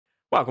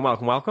Welcome,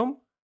 welcome, welcome.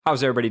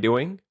 How's everybody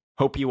doing?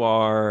 Hope you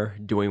are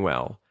doing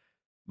well.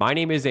 My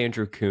name is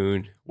Andrew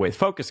Kuhn with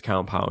Focus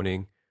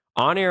Compounding,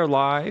 on air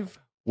live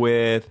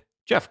with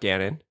Geoff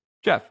Gannon.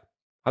 Geoff,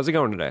 how's it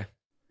going today?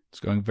 It's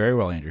going very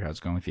well, Andrew. How's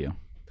it going with you?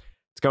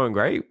 It's going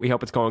great. We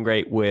hope it's going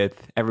great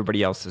with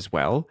everybody else as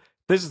well.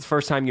 If this is the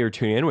first time you're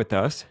tuning in with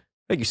us,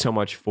 thank you so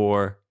much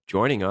for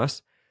joining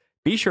us.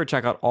 Be sure to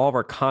check out all of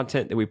our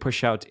content that we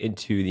push out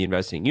into the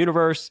investing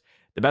universe.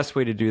 The best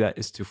way to do that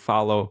is to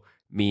follow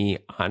me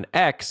on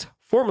X,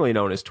 formerly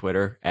known as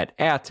Twitter,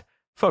 at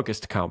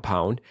Focused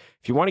Compound.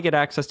 If you want to get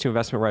access to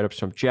investment write-ups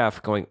from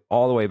Geoff going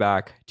all the way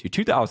back to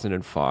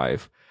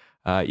 2005,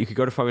 you could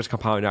go to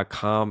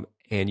focuscompound.com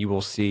and you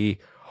will see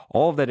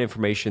all of that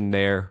information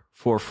there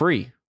for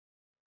free,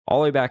 all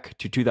the way back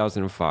to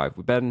 2005.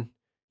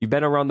 You've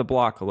been around the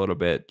block a little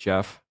bit,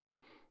 Geoff.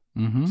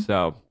 Mm-hmm.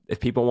 So if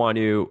people want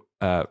to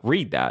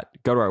read that,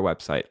 go to our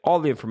website. All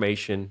the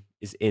information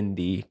is in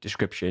the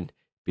description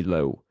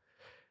below.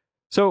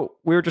 So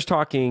we were just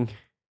talking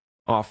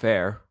off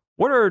air.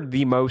 What are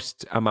the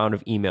most amount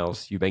of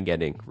emails you've been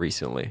getting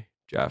recently,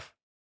 Geoff?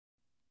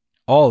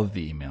 All of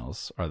the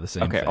emails are the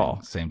same thing,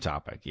 all. Same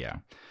topic, yeah.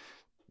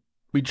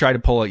 We tried to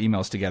pull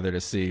emails together to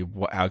see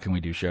how can we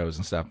do shows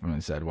and stuff, and we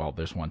said, well,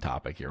 there's one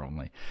topic here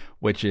only,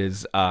 which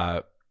is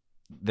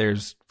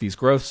there's these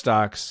growth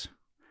stocks,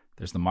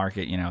 there's the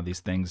market,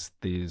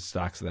 these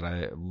stocks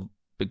that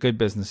good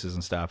businesses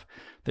and stuff,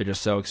 they're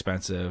just so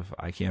expensive.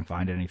 I can't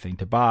find anything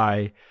to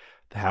buy.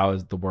 How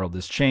the world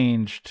has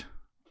changed.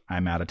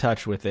 I'm out of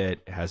touch with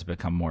it. Has it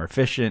become more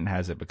efficient?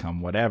 Has it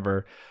become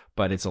whatever?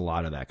 But it's a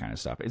lot of that kind of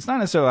stuff. It's not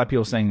necessarily a lot of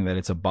people saying that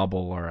it's a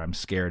bubble or I'm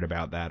scared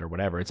about that or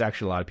whatever. It's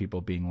actually a lot of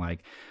people being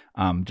like,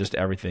 just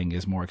everything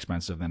is more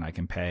expensive than I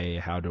can pay.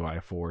 How do I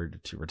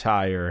afford to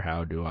retire?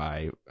 How do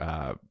I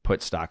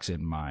put stocks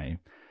in my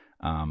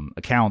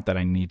account that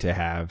I need to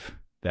have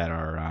that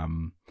are,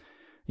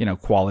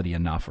 quality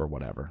enough or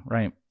whatever,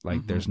 right?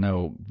 Like there's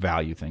no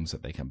value things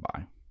that they can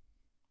buy.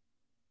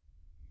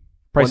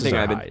 Prices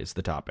are high is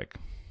the topic,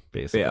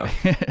 basically.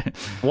 Yeah.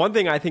 One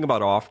thing I think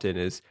about often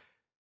is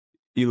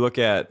you look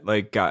at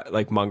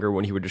like Munger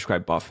when he would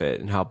describe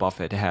Buffett and how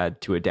Buffett had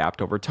to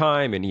adapt over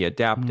time, and he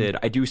adapted.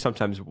 I do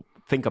sometimes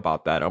think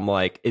about that. I'm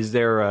like, is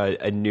there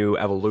a new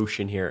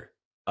evolution here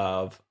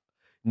of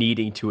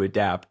needing to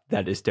adapt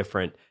that is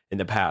different in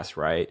the past,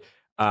 right?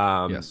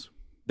 Yes.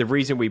 The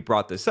reason we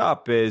brought this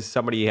up is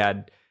somebody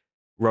had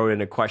wrote in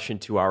a question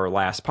to our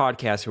last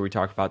podcast where we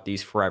talked about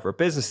these forever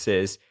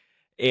businesses,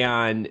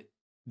 and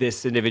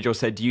this individual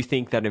said, do you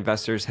think that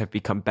investors have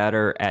become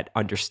better at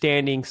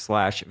understanding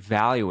 /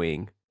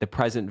 valuing the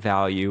present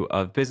value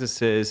of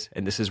businesses?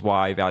 And this is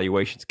why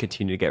valuations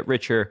continue to get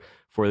richer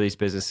for these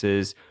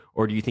businesses.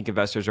 Or do you think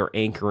investors are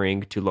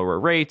anchoring to lower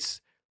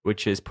rates,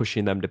 which is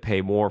pushing them to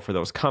pay more for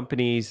those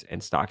companies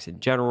and stocks in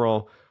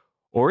general?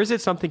 Or is it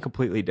something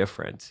completely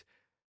different?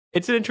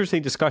 It's an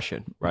interesting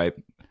discussion, right?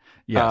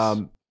 Yes.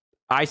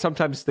 I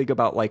sometimes think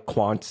about like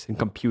quants and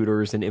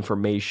computers and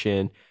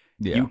information.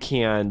 Yeah. You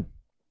can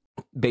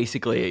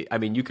basically,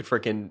 you could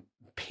freaking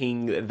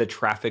ping the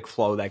traffic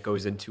flow that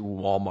goes into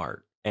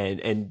Walmart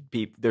and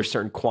there's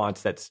certain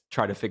quants that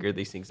try to figure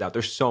these things out.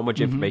 There's so much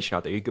information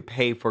out there. You could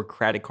pay for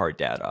credit card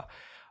data.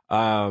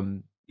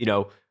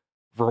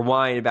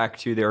 Rewind back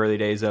to the early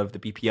days of the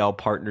BPL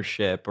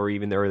partnership or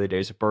even the early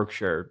days of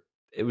Berkshire.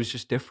 It was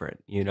just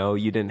different. You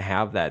didn't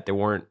have that. There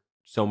weren't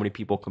so many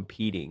people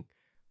competing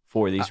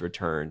for these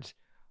returns.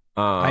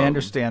 I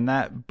understand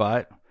that,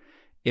 but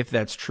if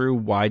that's true,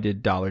 why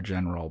did Dollar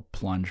General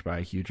plunge by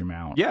a huge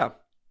amount? Yeah,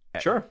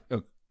 sure.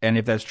 And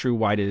if that's true,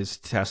 why is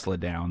Tesla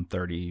down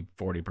 30,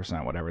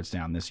 40%, whatever it's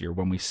down this year?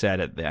 When we said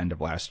at the end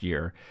of last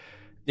year,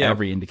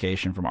 every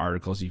indication from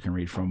articles you can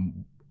read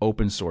from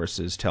open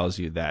sources tells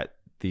you that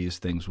these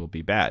things will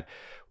be bad.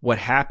 What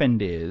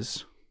happened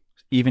is,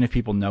 even if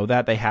people know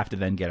that, they have to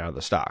then get out of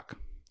the stock.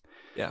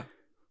 Yeah.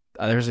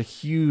 There's a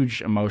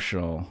huge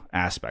emotional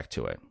aspect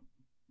to it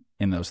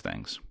in those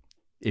things.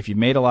 If you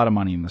made a lot of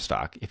money in the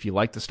stock, if you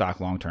like the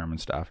stock long-term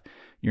and stuff,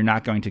 you're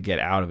not going to get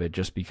out of it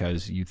just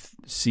because you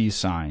see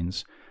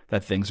signs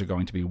that things are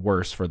going to be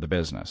worse for the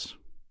business.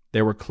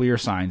 There were clear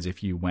signs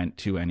if you went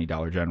to any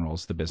Dollar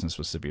Generals, the business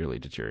was severely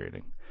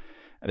deteriorating.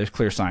 There's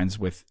clear signs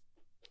with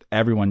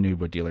everyone knew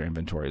what dealer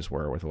inventories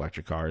were with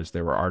electric cars.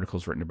 There were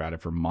articles written about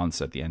it for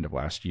months at the end of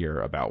last year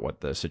about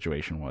what the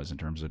situation was in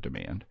terms of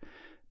demand.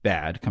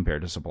 Bad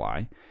compared to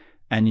supply.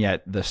 And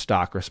yet the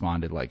stock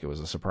responded like it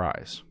was a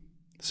surprise.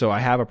 So I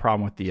have a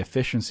problem with the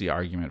efficiency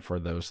argument for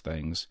those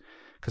things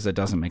because it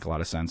doesn't make a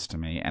lot of sense to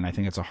me. And I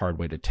think it's a hard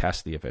way to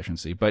test the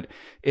efficiency. But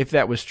if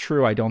that was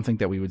true, I don't think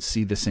that we would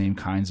see the same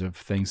kinds of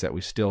things that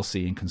we still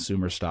see in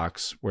consumer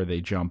stocks where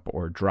they jump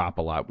or drop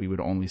a lot. We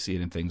would only see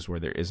it in things where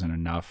there isn't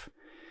enough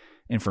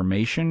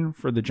information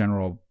for the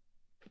general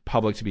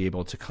public to be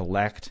able to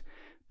collect,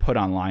 put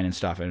online and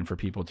stuff, and for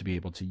people to be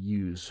able to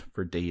use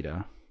for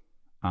data.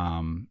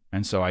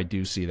 And so I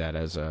do see that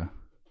as a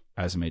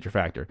major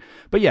factor.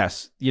 But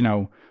yes,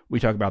 we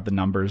talk about the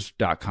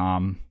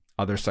numbers.com,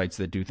 other sites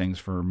that do things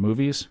for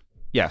movies.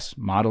 yes,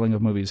 modeling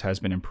of movies has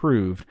been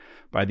improved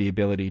by the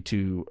ability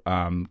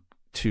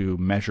to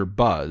measure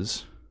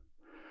buzz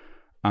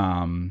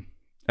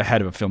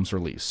ahead of a film's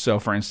release. So,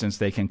 for instance,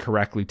 they can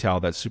correctly tell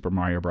that Super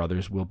Mario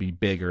Brothers will be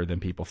bigger than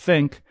people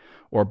think,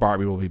 or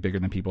Barbie will be bigger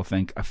than people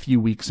think. A few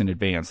weeks in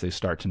advance, they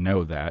start to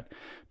know that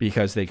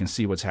because they can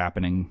see what's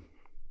happening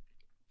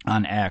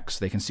on X,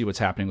 they can see what's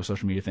happening with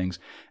social media things,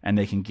 and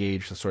they can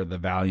gauge the sort of the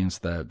valiance,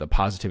 the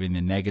positivity and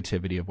the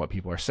negativity of what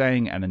people are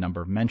saying and the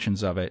number of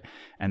mentions of it,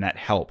 and that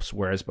helps.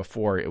 Whereas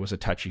before, it was a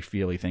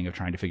touchy-feely thing of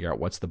trying to figure out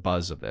what's the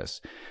buzz of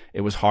this.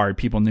 It was hard.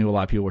 People knew a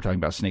lot of people were talking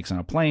about snakes on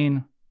a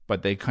plane,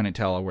 but they couldn't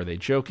tell, were they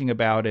joking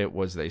about it?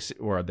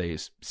 Or are they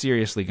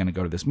seriously going to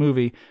go to this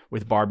movie?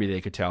 With Barbie,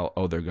 they could tell,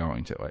 oh, they're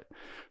going to it.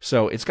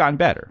 So it's gotten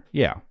better.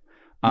 Yeah.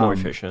 More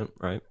efficient,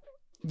 right?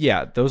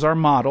 Yeah. Those are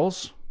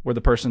models where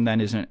the person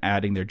then isn't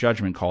adding their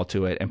judgment call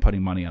to it and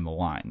putting money on the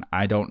line.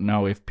 I don't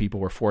know if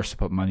people were forced to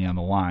put money on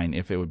the line,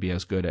 if it would be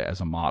as good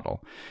as a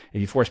model.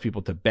 If you force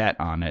people to bet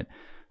on it,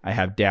 I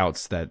have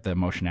doubts that the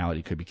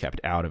emotionality could be kept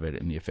out of it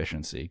and the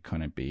efficiency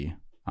couldn't be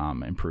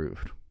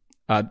improved.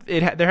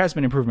 There has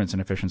been improvements in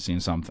efficiency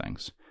in some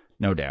things,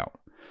 no doubt.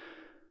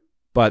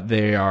 But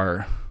they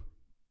are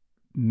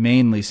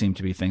mainly seem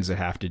to be things that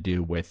have to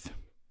do with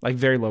like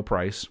very low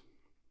price,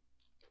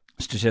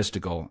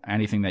 statistical,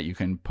 anything that you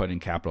can put in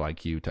capital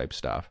IQ type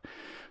stuff.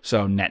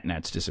 So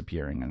nets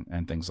disappearing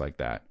and things like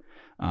that.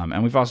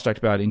 And we've also talked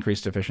about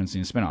increased efficiency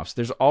and spinoffs.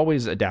 There's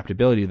always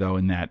adaptability, though,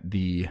 in that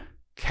the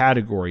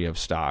category of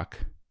stock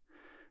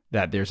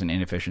that there's an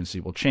inefficiency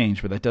will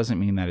change, but that doesn't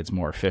mean that it's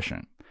more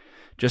efficient.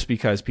 Just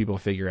because people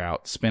figure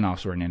out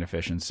spinoffs were an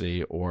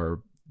inefficiency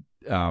or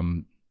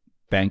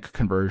bank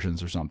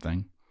conversions or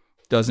something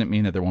doesn't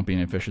mean that there won't be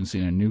an efficiency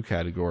in a new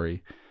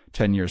category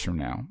 10 years from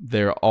now.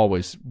 They're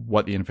always,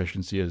 what the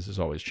inefficiency is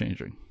always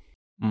changing.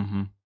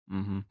 Mm-hmm.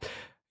 Mm-hmm.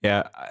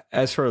 Yeah.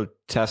 As for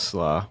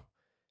Tesla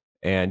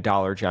and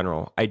Dollar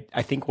General,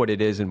 I think what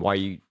it is and why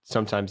you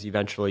sometimes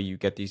eventually you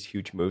get these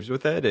huge moves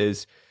with it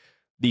is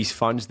these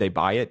funds, they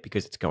buy it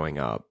because it's going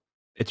up.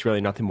 It's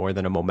really nothing more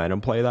than a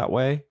momentum play that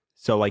way.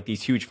 So like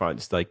these huge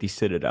funds, like these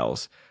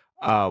Citadels,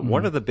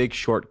 one of the big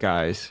short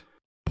guys,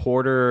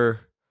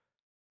 Porter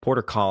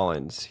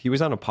Collins, he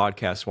was on a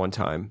podcast one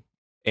time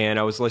and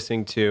I was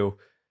listening to,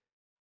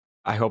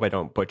 I hope I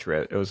don't butcher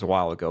it. It was a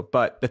while ago.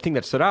 But the thing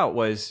that stood out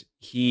was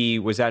he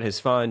was at his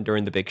fund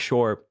during the big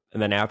short.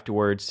 And then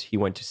afterwards he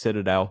went to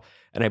Citadel.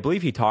 And I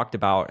believe he talked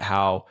about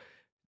how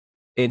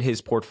in his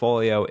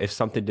portfolio, if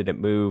something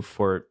didn't move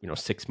for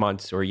 6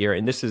 months or a year,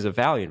 and this is a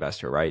value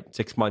investor, right?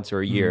 6 months or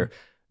a year,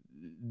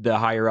 the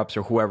higher ups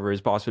or whoever his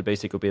boss would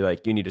basically be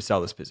like, you need to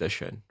sell this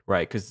position,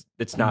 right? Because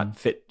it's not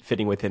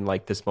fitting within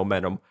like this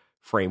momentum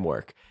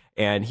framework.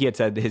 And he had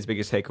said his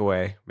biggest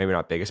takeaway, maybe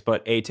not biggest,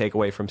 but a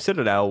takeaway from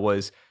Citadel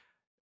was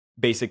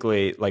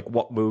basically like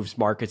what moves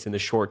markets in the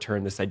short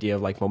term, this idea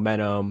of like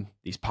momentum,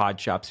 these pod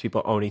shops,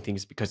 people owning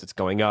things because it's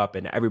going up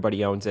and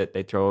everybody owns it.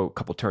 They throw a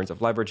couple turns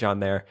of leverage on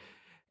there.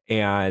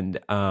 And,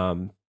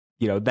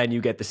 then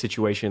you get the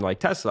situation like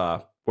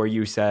Tesla where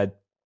you said,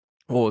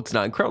 well, it's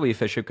not incredibly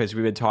efficient because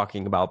we've been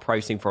talking about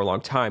pricing for a long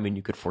time and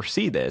you could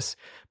foresee this,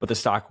 but the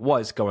stock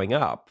was going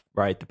up,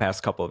 right, the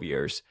past couple of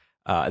years.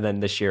 And then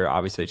this year,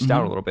 obviously, it's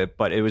down a little bit,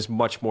 but it was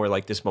much more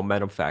like this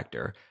momentum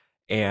factor.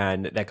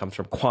 And that comes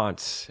from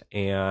quants.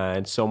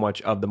 And so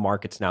much of the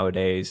markets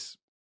nowadays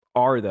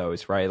are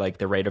those, right? Like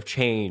the rate of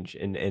change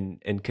and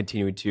earnings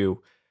continuing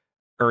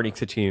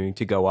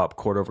to go up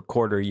quarter over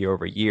quarter, year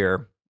over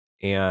year.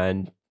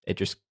 And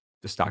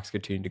the stocks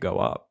continue to go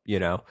up,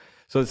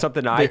 So it's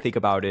something I think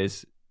about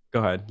is, go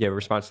ahead. You have a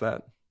response to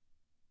that?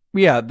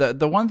 Yeah,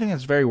 the one thing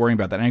that's very worrying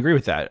about that, and I agree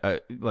with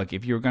that, like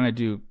if you're going to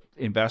do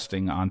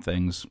investing on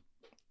things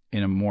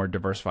in a more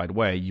diversified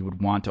way, you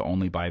would want to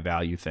only buy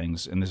value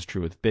things, and this is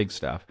true with big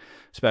stuff,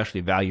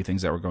 especially value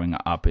things that were going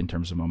up in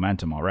terms of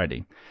momentum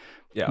already.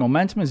 Yeah.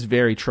 Momentum is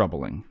very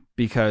troubling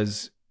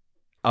because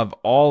of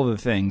all the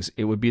things,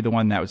 it would be the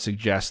one that would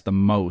suggest the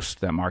most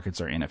that markets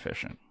are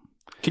inefficient.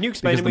 Can you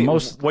explain to me,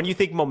 when you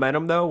think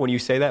momentum, though, when you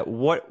say that,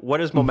 what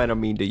does momentum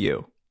mean to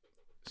you?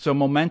 So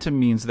momentum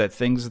means that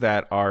things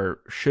that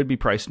should be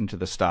priced into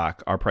the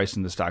stock are priced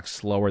into the stock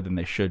slower than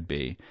they should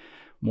be,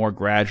 more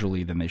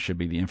gradually than they should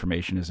be. The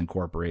information is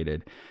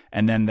incorporated.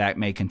 And then that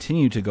may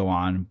continue to go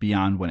on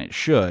beyond when it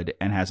should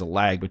and has a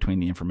lag between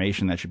the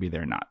information that should be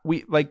there or not.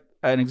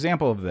 An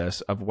example of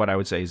this, of what I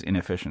would say is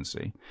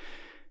inefficiency,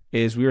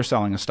 is we were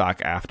selling a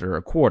stock after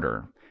a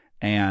quarter.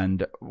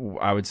 And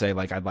I would say,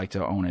 I'd like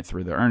to own it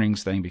through the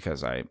earnings thing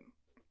because I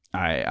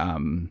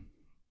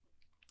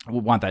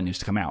want that news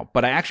to come out.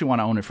 But I actually want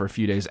to own it for a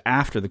few days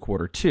after the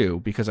quarter too,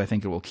 because I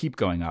think it will keep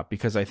going up,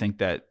 because I think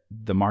that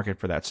the market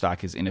for that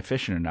stock is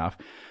inefficient enough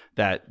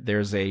that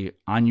there's a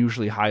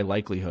unusually high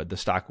likelihood the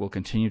stock will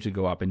continue to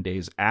go up in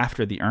days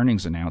after the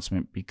earnings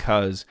announcement,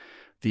 because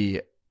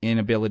the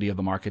inability of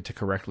the market to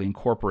correctly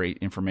incorporate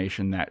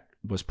information that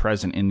was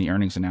present in the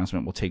earnings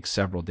announcement will take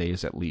several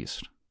days at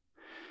least.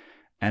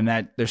 And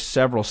that there's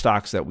several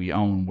stocks that we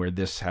own where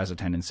this has a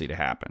tendency to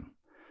happen.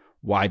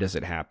 Why does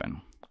it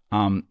happen?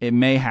 It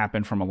may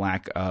happen from a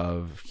lack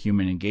of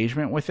human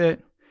engagement with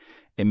it.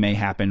 It may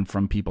happen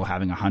from people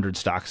having 100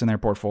 stocks in their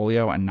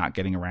portfolio and not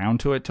getting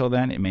around to it till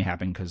then. It may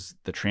happen because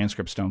the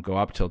transcripts don't go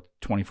up till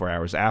 24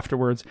 hours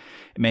afterwards.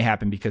 It may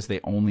happen because they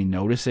only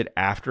notice it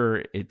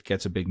after it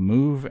gets a big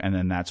move, and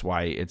then that's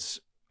why it's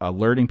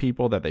alerting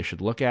people that they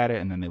should look at it,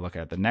 and then they look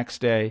at it the next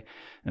day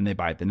and they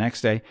buy it the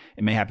next day.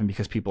 It may happen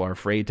because people are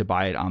afraid to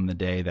buy it on the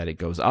day that it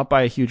goes up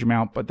by a huge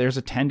amount, but there's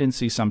a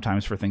tendency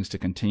sometimes for things to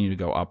continue to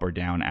go up or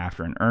down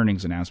after an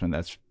earnings announcement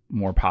that's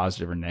more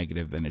positive or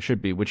negative than it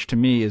should be, which to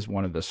me is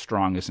one of the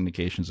strongest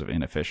indications of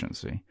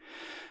inefficiency.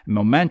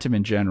 Momentum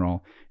in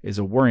general is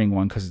a worrying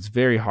one because it's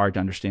very hard to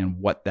understand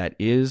what that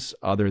is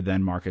other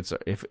than markets.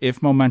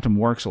 If momentum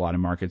works a lot in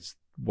markets,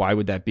 why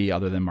would that be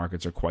other than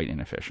markets are quite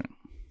inefficient?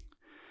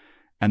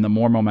 And the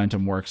more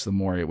momentum works, the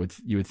more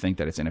you would think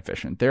that it's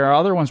inefficient. There are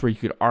other ones where you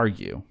could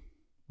argue,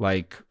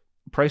 like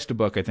price to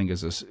book, I think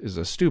is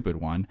a stupid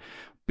one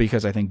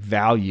because I think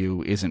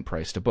value isn't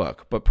price to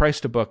book. But price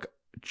to book,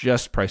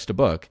 just price to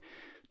book,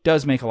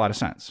 does make a lot of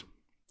sense,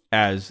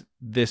 as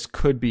this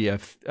could be a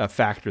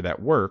factor that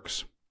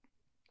works,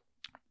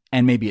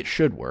 and maybe it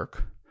should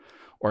work,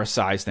 or a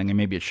size thing, and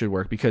maybe it should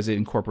work because it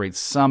incorporates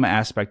some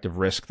aspect of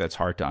risk that's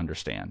hard to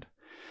understand.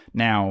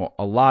 Now,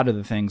 a lot of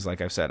the things,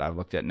 like I've said, I've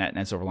looked at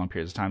nets over long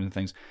periods of time and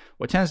things.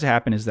 What tends to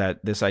happen is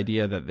that this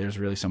idea that there's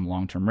really some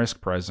long-term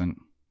risk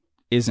present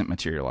isn't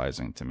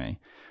materializing to me.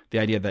 The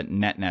idea that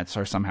nets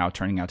are somehow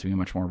turning out to be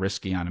much more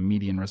risky on a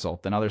median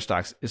result than other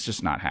stocks is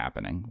just not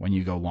happening when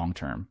you go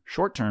long-term.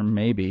 Short-term,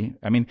 maybe.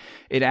 I mean,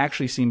 it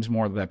actually seems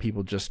more that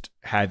people just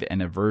have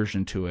an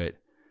aversion to it,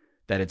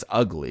 that it's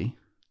ugly,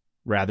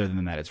 rather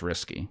than that it's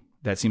risky.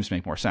 That seems to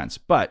make more sense.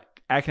 But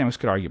academics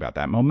could argue about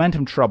that.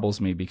 Momentum troubles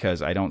me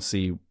because I don't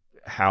see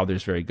how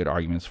there's very good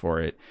arguments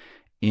for it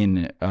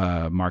in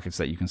markets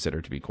that you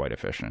consider to be quite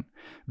efficient.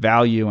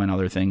 Value and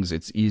other things,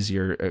 it's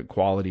easier,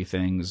 quality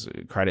things,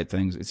 credit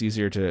things, it's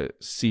easier to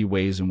see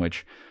ways in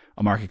which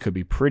a market could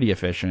be pretty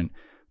efficient,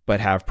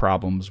 but have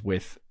problems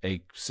with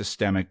a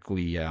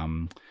systemically,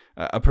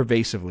 a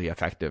pervasively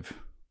effective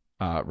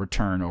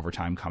return over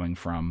time coming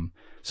from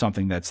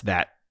something that's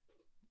that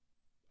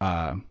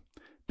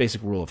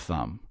basic rule of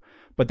thumb.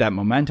 But that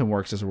momentum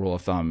works as a rule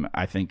of thumb,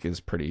 I think, is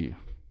pretty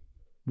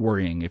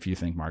worrying if you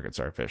think markets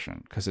are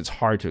efficient, because it's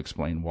hard to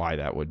explain why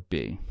that would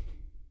be.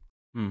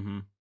 Mm-hmm.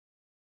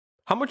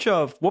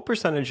 What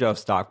percentage of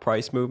stock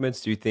price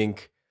movements do you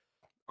think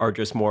are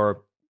just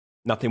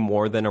nothing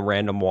more than a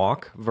random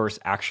walk versus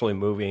actually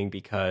moving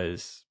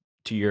because,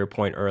 to your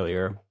point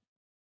earlier,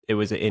 it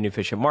was an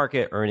inefficient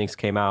market, earnings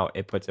came out,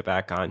 it puts it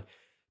back on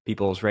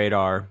people's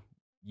radar.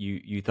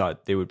 You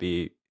thought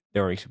the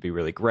earnings would be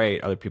really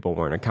great. Other people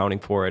weren't accounting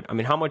for it. I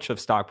mean, how much of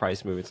stock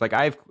price movements, like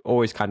I've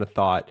always kind of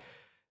thought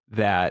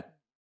that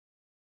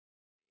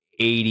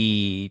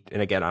 80,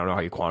 and again, I don't know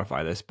how you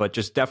quantify this, but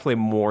just definitely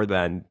more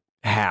than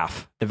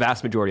half, the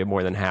vast majority of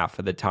more than half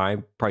of the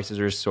time,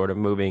 prices are sort of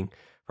moving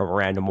from a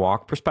random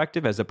walk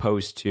perspective as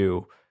opposed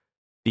to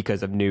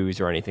because of news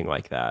or anything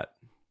like that.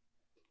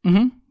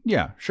 Mm-hmm.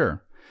 Yeah,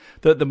 sure.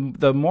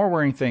 The more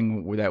worrying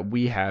thing that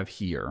we have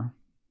here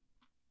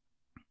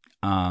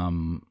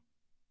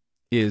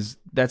is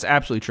that's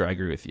absolutely true. I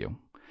agree with you.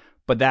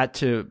 But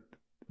that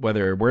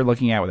whether we're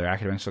looking at, whether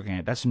academics are looking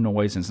at, that's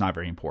noise and it's not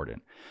very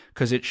important.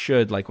 Because it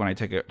should, like when I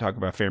talk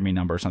about Fermi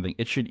number or something,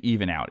 it should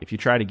even out. If you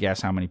try to guess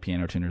how many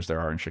piano tuners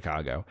there are in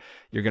Chicago,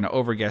 you're going to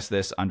overguess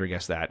this,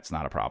 underguess that. It's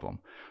not a problem.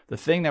 The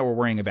thing that we're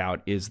worrying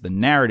about is the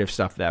narrative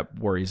stuff that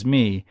worries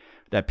me,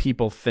 that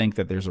people think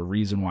that there's a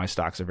reason why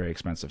stocks are very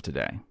expensive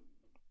today.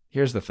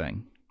 Here's the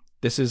thing.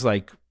 This is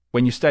like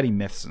when you study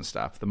myths and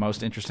stuff, the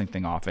most interesting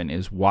thing often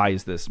is why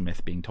is this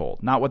myth being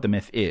told? Not what the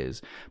myth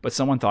is, but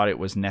someone thought it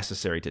was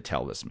necessary to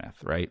tell this myth,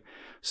 right?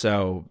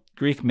 So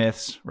Greek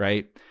myths,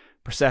 right?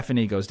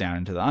 Persephone goes down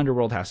into the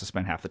underworld, has to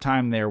spend half the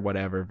time there,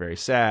 whatever, very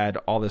sad,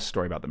 all this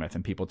story about the myth.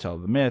 And people tell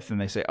the myth and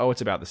they say, oh,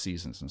 it's about the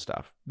seasons and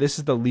stuff. This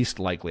is the least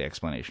likely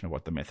explanation of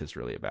what the myth is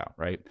really about,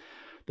 right?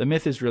 The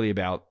myth is really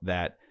about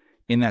that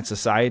in that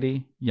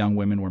society, young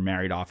women were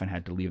married off and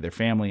had to leave their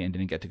family and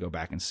didn't get to go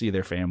back and see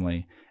their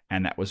family.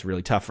 And that was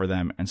really tough for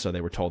them. And so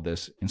they were told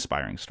this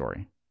inspiring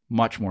story.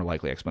 Much more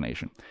likely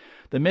explanation.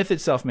 The myth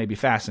itself may be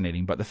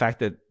fascinating, but the fact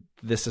that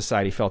this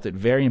society felt it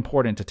very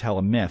important to tell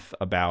a myth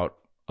about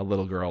a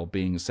little girl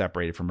being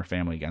separated from her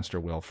family against her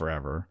will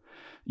forever,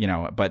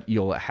 but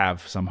you'll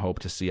have some hope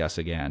to see us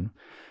again,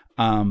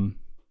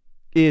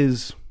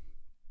 is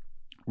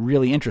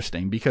really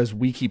interesting because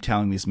we keep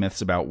telling these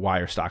myths about why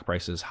are stock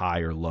prices high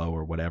or low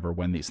or whatever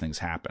when these things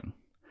happen.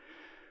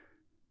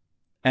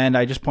 And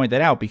I just point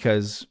that out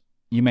because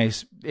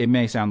it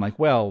may sound like,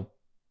 well,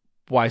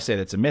 why say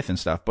that's a myth and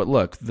stuff? But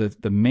look,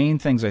 the main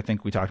things I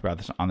think we talked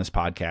about on this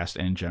podcast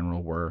and in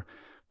general were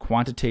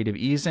quantitative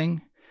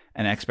easing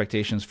and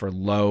expectations for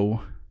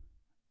low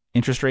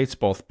interest rates,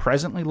 both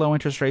presently low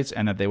interest rates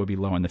and that they would be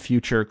low in the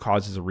future,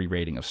 causes a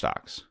re-rating of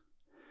stocks.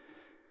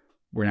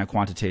 We're now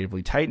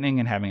quantitatively tightening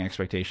and having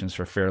expectations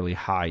for fairly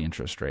high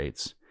interest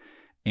rates.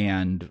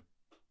 And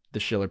the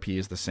Shiller P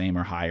is the same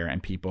or higher,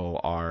 and people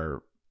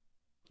are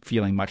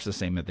feeling much the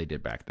same that they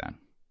did back then.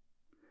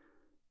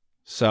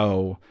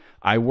 So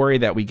I worry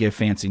that we give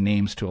fancy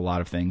names to a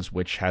lot of things,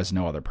 which has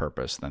no other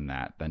purpose than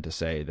to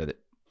say that,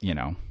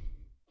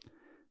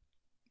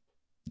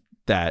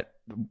 that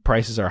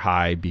prices are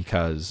high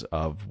because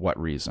of what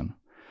reason.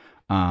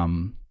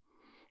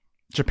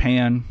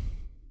 Japan,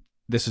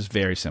 this is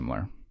very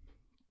similar.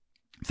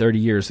 30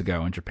 years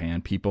ago in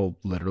Japan, people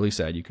literally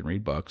said, you can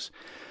read books,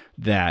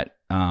 that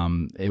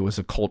it was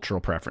a cultural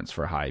preference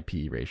for high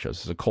PE ratios.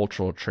 It's a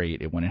cultural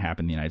trait. When it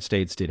happened in the United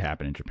States, did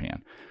happen in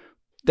Japan.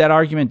 That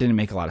argument didn't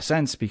make a lot of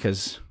sense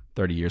because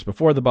 30 years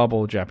before the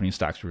bubble, Japanese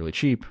stocks were really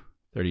cheap.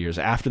 30 years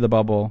after the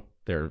bubble,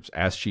 they're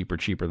as cheap or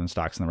cheaper than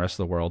stocks in the rest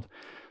of the world.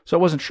 So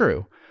it wasn't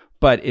true.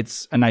 But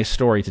it's a nice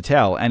story to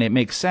tell, and it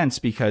makes sense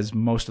because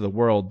most of the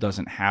world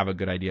doesn't have a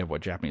good idea of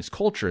what Japanese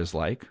culture is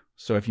like.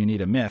 So if you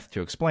need a myth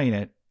to explain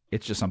it,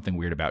 it's just something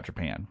weird about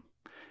Japan.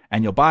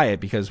 And you'll buy it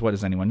because what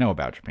does anyone know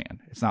about Japan?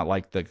 It's not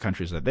like the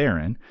countries that they're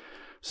in.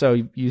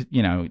 So,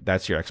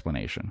 that's your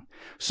explanation.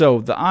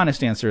 So the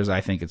honest answer is I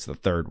think it's the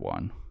third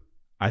one.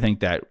 I think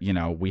that,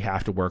 we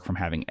have to work from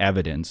having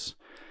evidence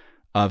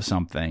of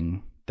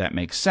something that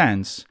makes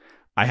sense.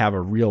 I have a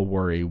real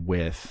worry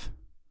with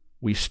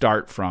we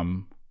start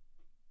from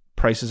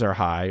prices are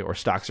high or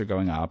stocks are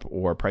going up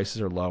or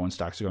prices are low and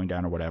stocks are going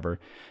down or whatever.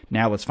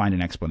 Now let's find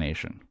an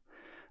explanation.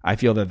 I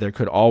feel that there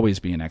could always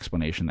be an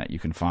explanation that you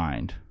can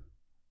find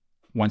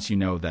once you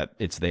know that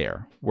it's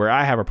there. Where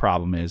I have a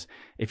problem is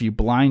if you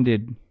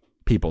blinded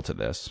people to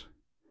this,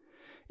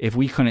 if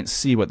we couldn't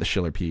see what the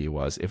Shiller PE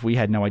was, if we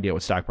had no idea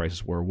what stock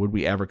prices were, would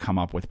we ever come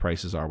up with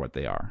prices are what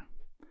they are?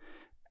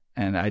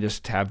 And I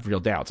just have real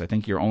doubts. I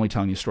think you're only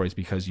telling these stories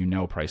because you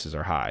know prices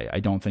are high.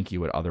 I don't think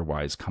you would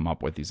otherwise come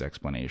up with these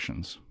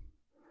explanations.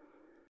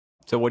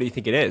 So what do you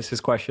think it is? His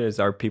question is,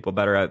 are people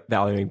better at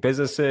valuing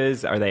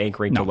businesses? Are they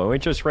anchoring to low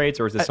interest rates,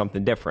 or is this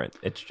something different?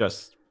 It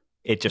just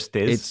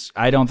is.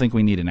 I don't think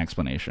we need an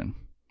explanation.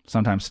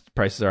 Sometimes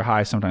prices are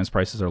high, sometimes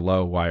prices are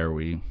low. Why are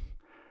we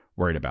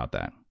worried about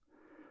that?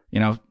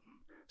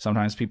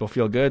 Sometimes people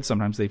feel good,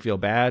 sometimes they feel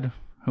bad.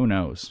 Who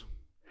knows?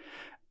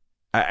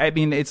 I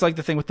mean, it's like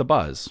the thing with the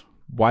buzz.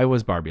 Why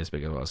was Barbie as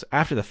big as it was?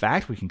 After the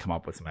fact, we can come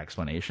up with some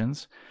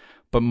explanations.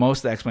 But most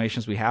of the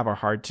explanations we have are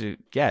hard to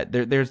get.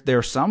 There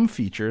are some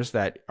features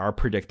that are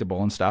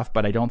predictable and stuff,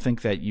 but I don't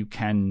think that you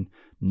can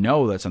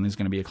know that something's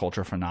going to be a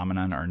cultural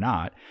phenomenon or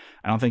not.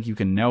 I don't think you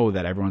can know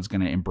that everyone's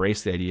going to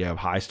embrace the idea of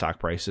high stock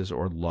prices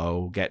or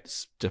low, get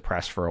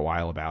depressed for a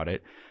while about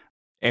it.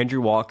 Andrew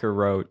Walker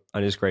wrote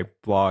on his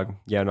great blog,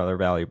 another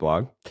value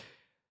blog.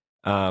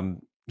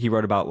 He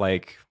wrote about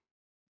like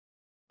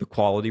the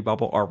quality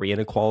bubble. Are we in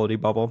a quality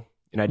bubble?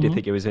 And I did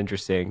think it was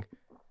interesting,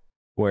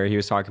 where he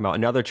was talking about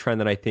another trend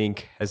that I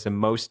think has the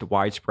most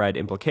widespread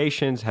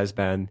implications has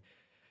been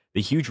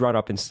the huge run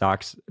up in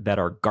stocks that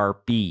are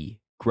GARP-B,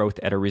 growth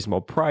at a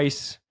reasonable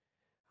price.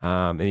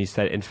 And he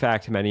said, in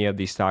fact, many of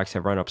these stocks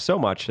have run up so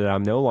much that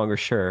I'm no longer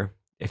sure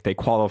if they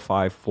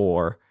qualify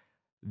for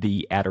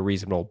the at a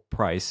reasonable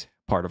price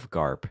part of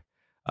GARP,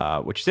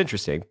 which is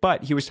interesting.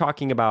 But he was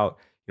talking about,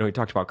 he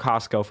talked about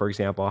Costco, for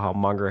example, how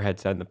Munger had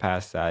said in the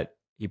past that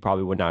he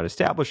probably would not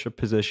establish a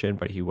position,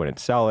 but he wouldn't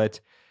sell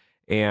it.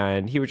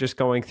 And he was just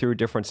going through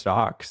different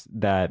stocks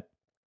that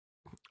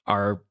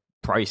are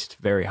priced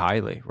very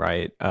highly,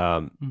 right?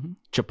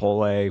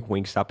 Chipotle,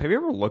 Wingstop. Have you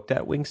ever looked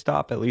at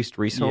Wingstop, at least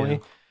recently? Yeah.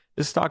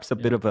 This stock's a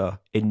bit of a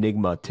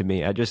enigma to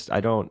me. I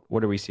don't, what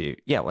do we see?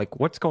 Yeah, like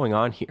what's going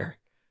on here?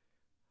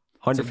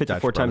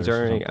 154 times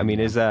earning. I mean,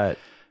 is that,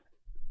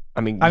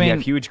 you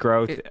have huge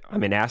growth.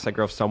 Asset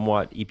growth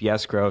somewhat,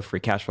 EPS growth, free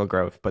cash flow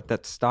growth, but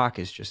that stock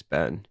has just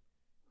been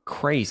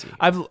crazy.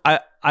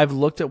 I've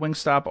looked at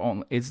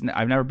Wingstop.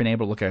 I've never been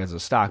able to look at it as a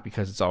stock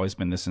because it's always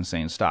been this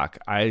insane stock.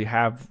 I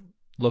have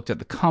looked at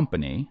the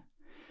company,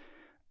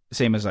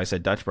 same as I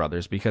said, Dutch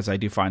Brothers, because I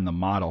do find the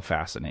model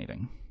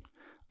fascinating.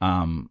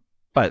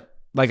 But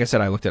like I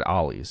said, I looked at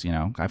Ollie's.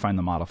 I find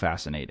the model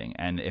fascinating,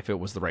 and if it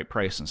was the right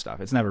price and stuff,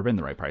 it's never been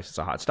the right price. It's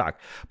a hot stock.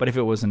 But if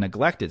it was a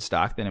neglected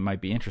stock, then it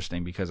might be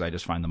interesting because I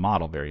just find the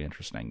model very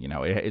interesting.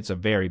 It's a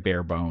very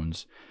bare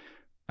bones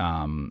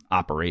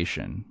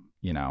operation.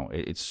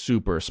 It's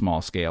super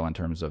small scale in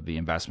terms of the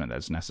investment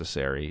that's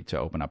necessary to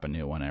open up a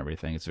new one and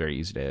everything. It's very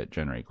easy to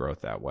generate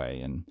growth that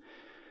way, and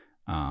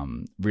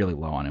really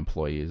low on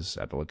employees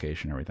at the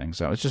location and everything.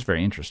 So it's just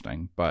very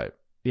interesting. But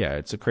yeah,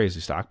 it's a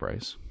crazy stock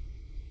price.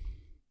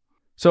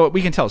 So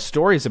we can tell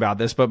stories about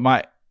this, but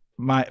my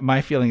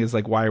feeling is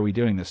like, why are we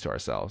doing this to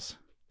ourselves?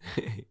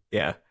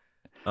 Yeah.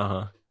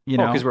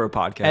 Because we're a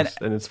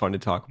podcast and it's fun to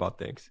talk about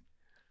things.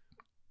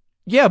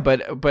 Yeah,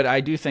 but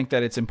I do think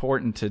that it's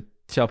important to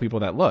tell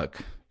people that,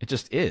 look, it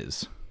just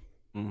is.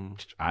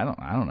 I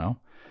don't know.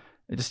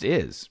 It just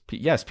is.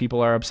 Yes, people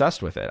are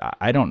obsessed with it.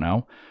 I don't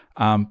know.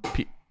 Why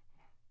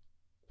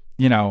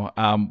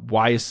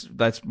is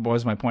what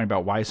was my point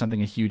about why is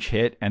something a huge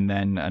hit, and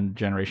then a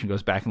generation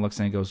goes back and looks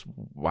and goes,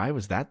 why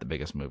was that the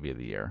biggest movie of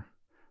the year?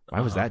 Why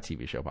was that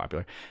TV show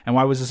popular? And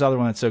why was this other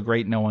one that's so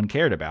great no one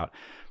cared about?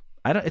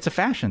 It's a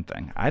fashion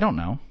thing. I don't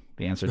know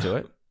the answer to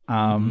it.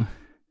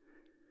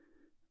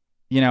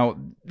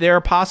 there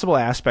are possible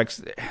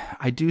aspects.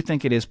 I do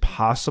think it is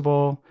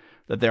possible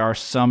that there are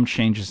some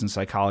changes in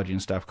psychology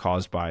and stuff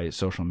caused by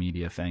social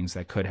media things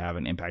that could have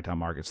an impact on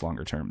markets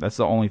longer term. That's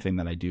the only thing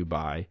that I do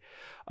buy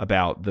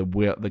about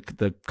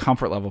the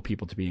comfort level of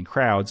people to be in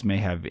crowds may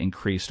have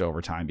increased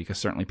over time, because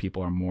certainly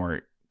people are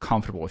more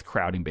comfortable with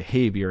crowding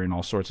behavior and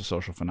all sorts of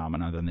social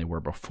phenomena than they were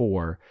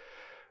before,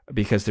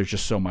 because there's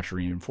just so much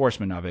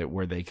reinforcement of it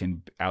where they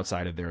can,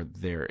 outside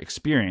of their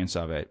experience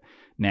of it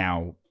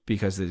now,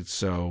 because it's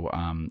so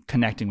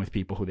connecting with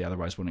people who they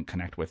otherwise wouldn't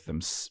connect with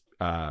them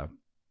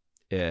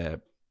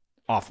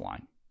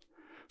offline.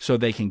 So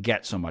they can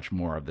get so much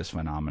more of this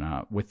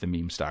phenomena with the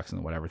meme stocks and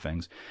the whatever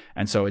things.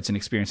 And so it's an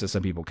experience that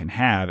some people can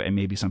have, and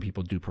maybe some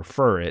people do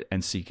prefer it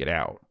and seek it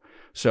out.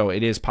 So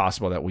it is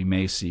possible that we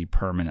may see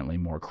permanently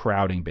more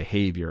crowding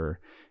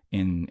behavior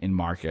in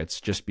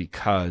markets, just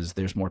because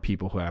there's more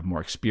people who have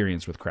more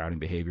experience with crowding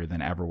behavior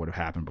than ever would have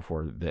happened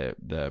before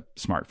the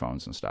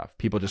smartphones and stuff.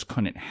 People just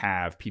couldn't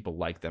have people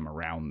like them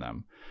around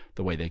them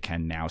the way they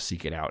can now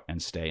seek it out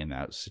and stay in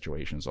those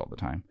situations all the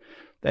time.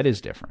 That is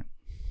different.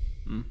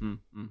 Mm-hmm,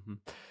 mm-hmm.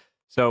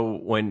 So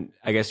when,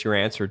 I guess your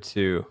answer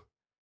to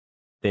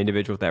the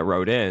individual that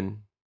wrote in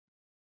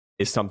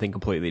is something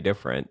completely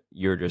different,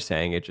 you're just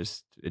saying it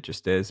just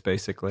is,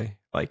 basically.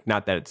 Like,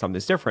 not that it's something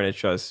that's different, it's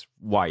just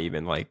why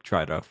even like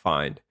try to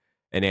find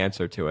an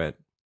answer to it.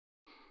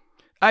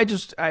 I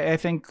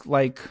think,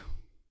 like,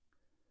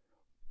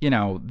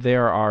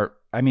 there are,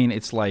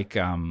 it's like,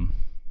 to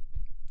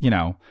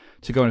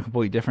go in a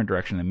completely different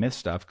direction than myth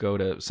stuff, go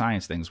to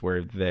science things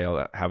where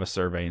they'll have a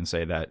survey and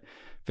say that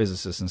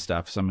physicists and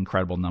stuff, some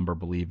incredible number,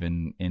 believe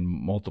in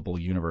multiple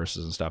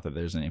universes and stuff, that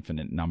there's an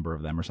infinite number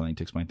of them or something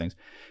to explain things.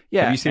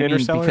 Yeah. Have you seen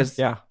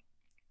Interstellar?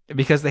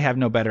 Because they have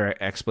no better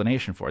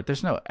explanation for it.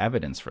 There's no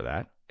evidence for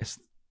that.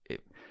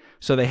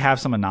 So they have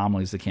some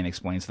anomalies they can't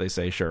explain. So they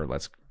say, sure,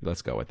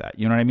 let's go with that.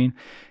 You know what I mean?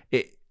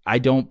 I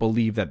don't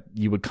believe that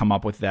you would come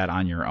up with that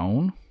on your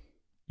own.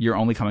 You're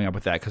only coming up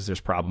with that because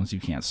there's problems you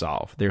can't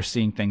solve. They're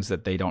seeing things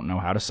that they don't know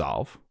how to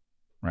solve,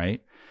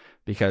 right?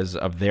 Because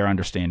of their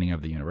understanding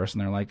of the universe.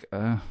 And they're like,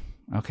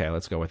 okay,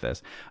 let's go with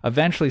this.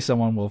 Eventually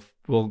someone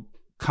will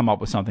come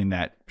up with something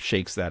that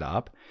shakes that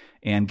up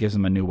and gives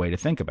them a new way to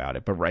think about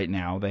it. But right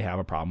now they have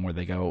a problem where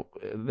they go,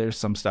 there's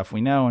some stuff we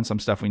know and some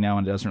stuff we know,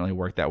 and it doesn't really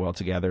work that well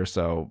together.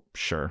 So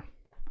sure.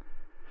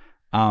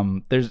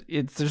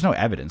 There's no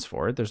evidence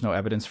for it. There's no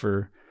evidence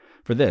for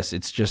this.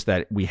 It's just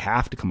that we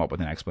have to come up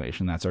with an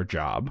explanation. That's our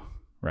job,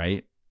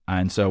 right?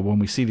 And so when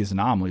we see these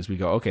anomalies, we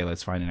go, okay,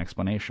 let's find an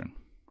explanation.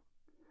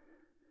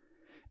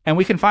 And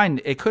we can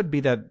find, it could be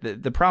that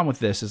the problem with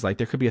this is, like,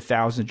 there could be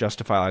 1,000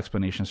 justifiable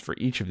explanations for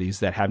each of these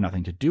that have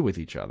nothing to do with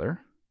each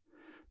other.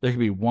 There could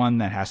be one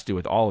that has to do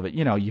with all of it.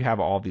 You have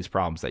all of these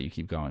problems that you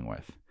keep going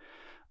with.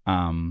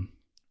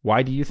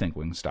 Why do you think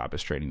Wingstop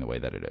is trading the way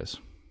that it is?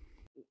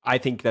 I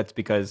think that's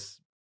because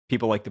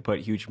people like to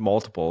put huge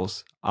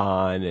multiples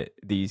on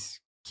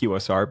these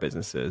QSR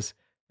businesses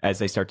as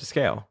they start to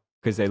scale,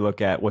 because they look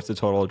at what's the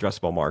total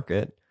addressable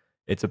market.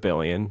 It's 1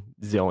 billion,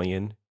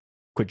 zillion,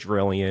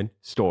 quadrillion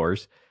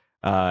stores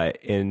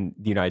in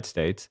the United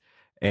States,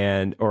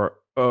 and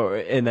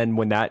then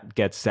when that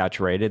gets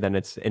saturated, then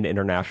it's an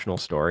international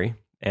story,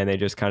 and they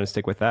just kind of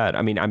stick with that.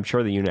 I mean, I'm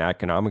sure the unit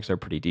economics are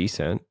pretty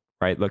decent,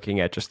 right? Looking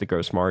at just the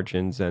gross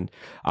margins and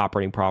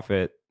operating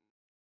profit.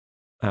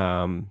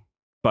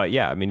 But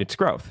yeah, I mean, it's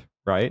growth,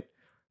 right?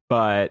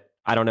 But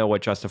I don't know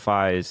what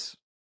justifies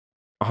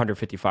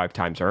 155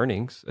 times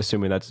earnings,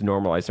 assuming that's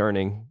normalized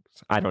earnings.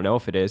 I don't know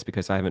if it is,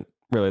 because I haven't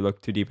really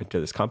looked too deep into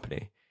this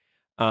company.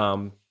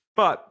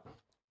 But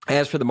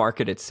as for the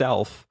market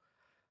itself,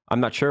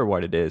 I'm not sure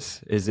what it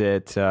is. Is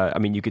it,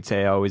 you could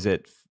say, is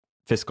it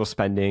fiscal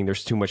spending?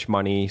 There's too much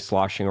money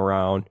sloshing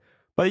around.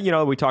 But,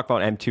 we talk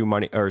about M2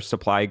 money, or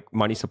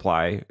money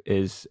supply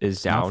is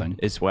down nothing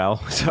as well.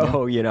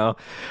 So, yeah.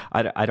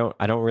 I don't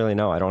really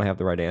know. I don't have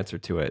the right answer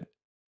to it.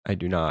 I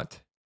do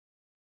not.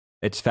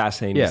 It's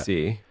fascinating to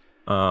see.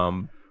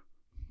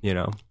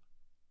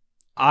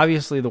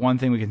 Obviously, the one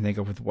thing we can think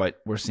of with what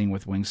we're seeing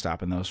with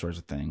Wingstop and those sorts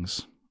of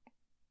things,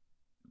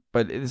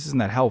 but this isn't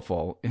that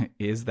helpful,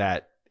 is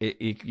that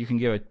you can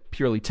give a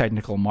purely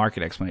technical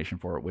market explanation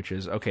for it, which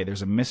is, okay,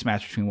 there's a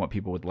mismatch between what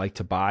people would like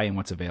to buy and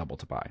what's available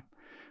to buy.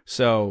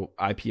 So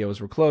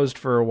IPOs were closed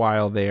for a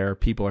while there.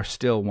 People are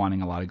still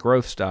wanting a lot of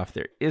growth stuff.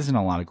 There isn't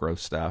a lot of growth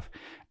stuff.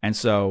 And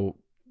so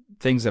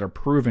things that are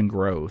proven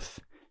growth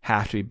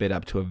have to be bid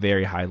up to a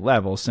very high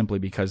level, simply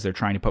because they're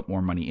trying to put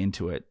more money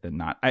into it than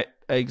not. An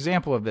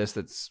example of this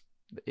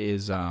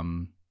is where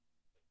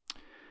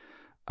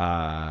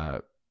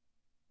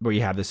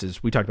you have this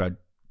is, we talked about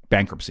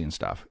bankruptcy and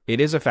stuff.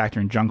 It is a factor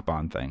in junk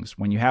bond things.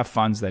 When you have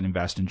funds that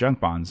invest in junk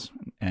bonds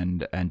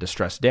and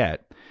distressed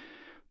debt,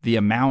 the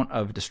amount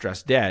of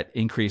distressed debt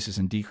increases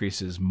and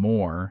decreases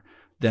more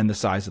than the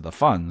size of the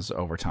funds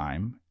over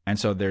time. And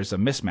so there's a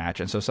mismatch.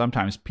 And so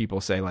sometimes people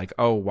say, like,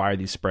 oh, why are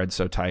these spreads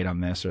so tight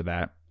on this or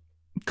that?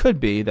 It could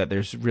be that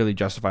there's really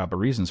justifiable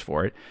reasons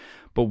for it.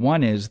 But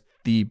one is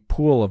the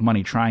pool of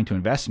money trying to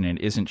invest in it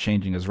isn't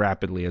changing as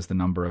rapidly as the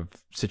number of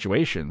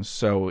situations.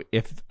 So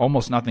if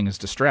almost nothing is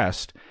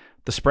distressed,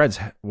 the spreads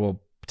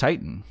will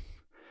tighten.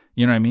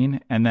 You know what I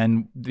mean? And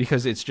then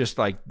because it's just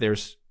like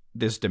there's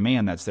this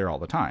demand that's there all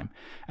the time.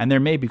 And there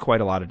may be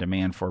quite a lot of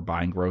demand for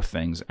buying growth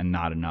things and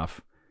not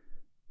enough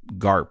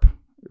GARP,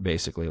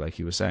 basically, like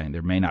he was saying.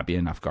 There may not be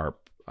enough GARP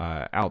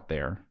out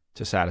there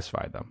to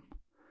satisfy them.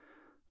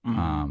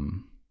 Mm-hmm.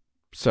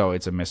 So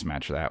it's a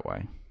mismatch that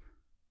way.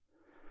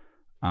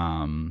 I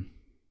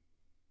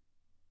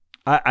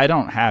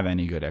don't have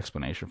any good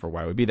explanation for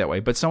why it would be that way.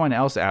 But someone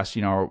else asked,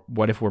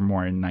 what if we're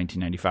more in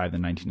 1995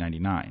 than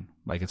 1999?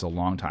 Like it's a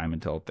long time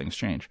until things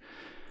change.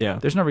 Yeah.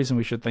 There's no reason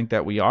we should think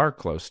that we are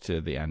close to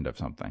the end of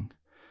something.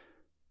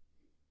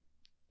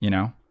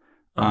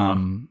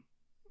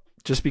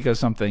 Just because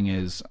something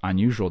is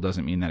unusual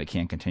doesn't mean that it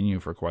can't continue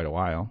for quite a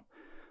while.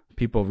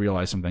 People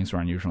realized some things were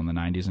unusual in the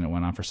 90s and it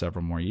went on for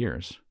several more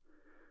years.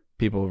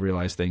 People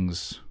realized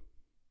things,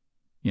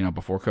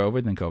 before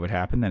COVID, then COVID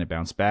happened, then it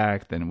bounced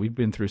back. Then we've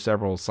been through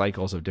several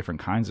cycles of different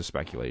kinds of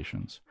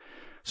speculations.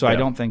 So yeah. I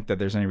don't think that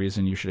there's any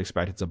reason you should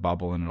expect it's a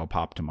bubble and it'll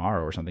pop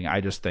tomorrow or something. I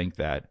just think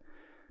that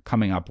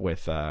coming up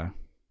with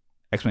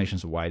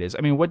explanations of why it is.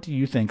 I mean, what do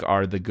you think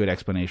are the good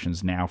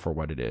explanations now for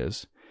what it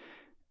is?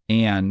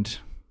 And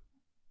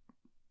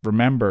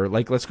remember,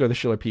 let's go to the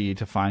Shiller PE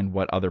to find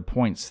what other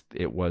points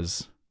it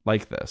was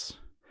like this.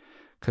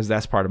 Because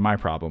that's part of my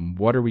problem.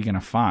 What are we going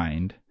to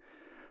find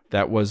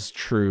that was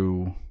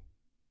true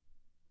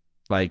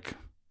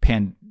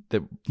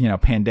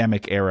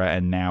pandemic era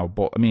and now?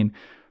 I mean,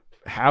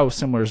 how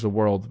similar is the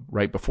world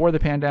right before the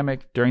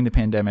pandemic, during the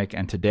pandemic,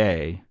 and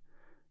today?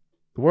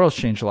 The world's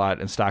changed a lot,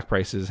 and stock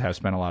prices have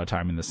spent a lot of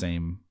time in the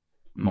same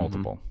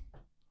multiple.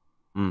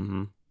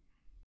 Mm-hmm.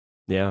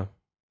 Yeah,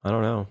 I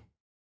don't know.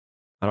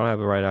 I don't have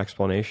a right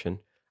explanation.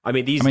 I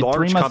mean,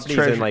 large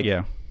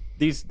companies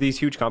these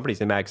huge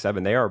companies in Mag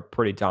 7, they are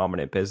pretty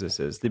dominant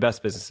businesses, the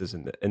best businesses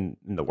in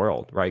the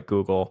world, right?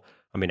 Google,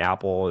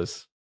 Apple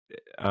is,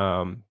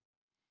 but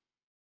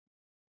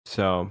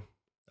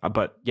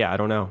yeah, I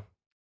don't know.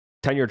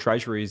 10-year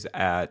treasuries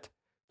at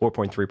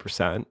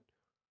 4.3%.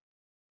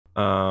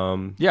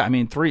 Yeah, I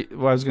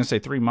was going to say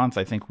 3 months.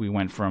 I think we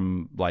went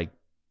from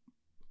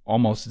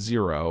almost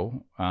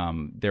zero.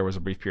 There was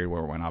a brief period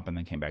where it went up and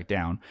then came back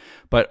down.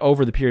 But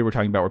over the period we're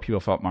talking about where people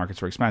felt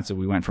markets were expensive,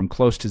 we went from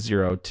close to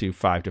 0 to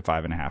 5 to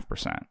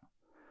 5.5%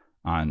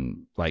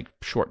 on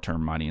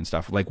short-term money and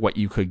stuff, like what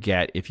you could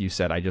get if you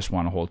said, I just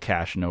want to hold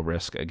cash, no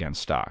risk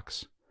against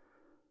stocks.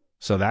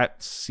 So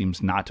that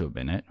seems not to have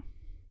been it.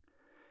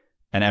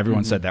 And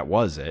everyone said that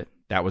was it.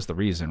 That was the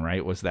reason,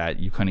 right? Was that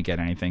you couldn't get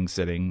anything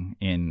sitting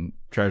in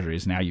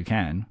treasuries. Now you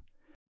can.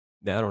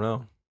 Yeah, I don't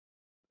know.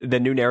 The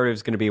new narrative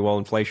is going to be, well,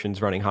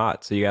 inflation's running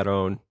hot, so you got to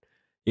own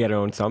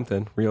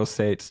something. Real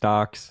estate,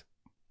 stocks.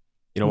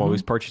 You don't want to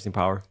lose purchasing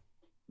power.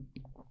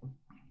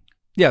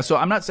 Yeah, so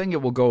I'm not saying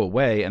it will go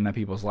away and that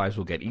people's lives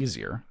will get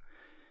easier.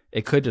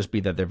 It could just be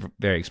that they're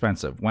very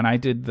expensive. When I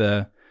did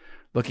the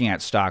looking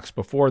at stocks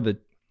before the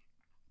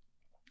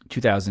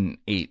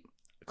 2008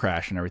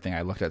 crash and everything,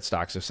 I looked at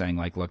stocks of saying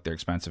look, they're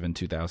expensive in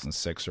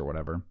 2006 or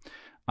whatever,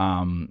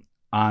 on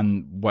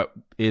what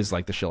is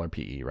the Shiller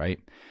PE, right?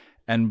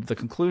 And the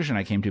conclusion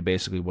I came to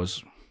basically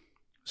was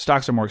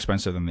stocks are more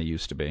expensive than they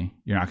used to be.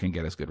 You're not going to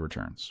get as good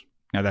returns.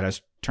 Now that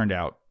has turned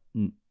out,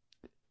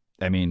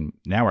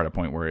 now we're at a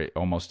point where it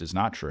almost is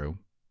not true.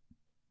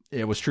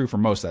 It was true for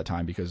most of that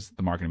time because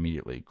the market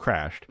immediately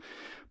crashed.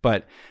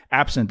 But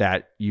absent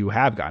that, you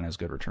have gotten as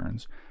good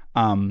returns.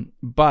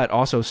 But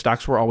also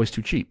stocks were always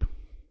too cheap.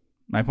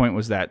 My point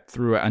was that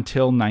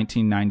until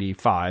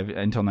 1995,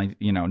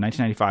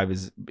 1995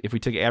 is, if we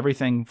took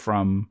everything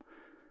from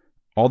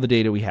all the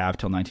data we have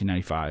till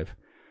 1995,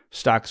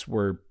 stocks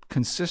were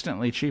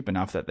consistently cheap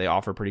enough that they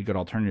offer pretty good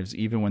alternatives,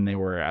 even when they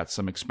were at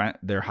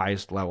their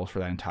highest levels for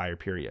that entire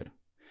period.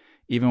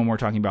 Even when we're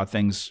talking about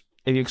things,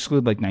 if you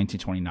exclude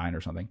 1929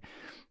 or something.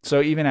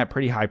 So even at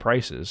pretty high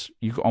prices,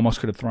 you almost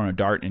could have thrown a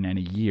dart in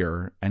any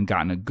year and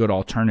gotten a good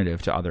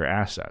alternative to other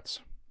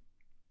assets.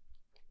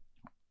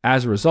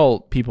 As a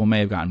result, people may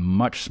have gotten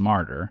much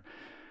smarter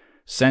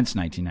since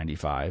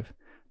 1995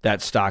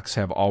 that stocks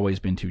have always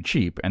been too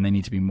cheap and they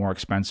need to be more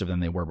expensive than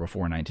they were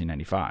before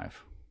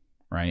 1995,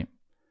 right?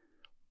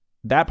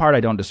 That part I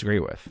don't disagree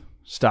with.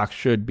 Stocks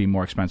should be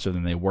more expensive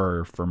than they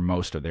were for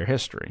most of their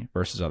history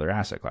versus other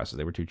asset classes.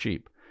 They were too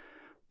cheap.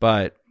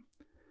 But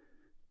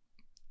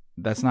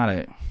that's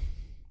not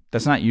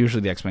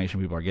usually the explanation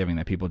people are giving,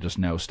 that people just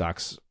know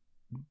stocks,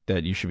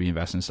 that you should be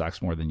investing in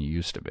stocks more than you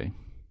used to be.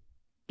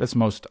 That's the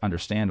most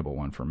understandable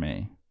one for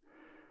me.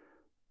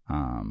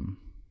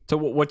 So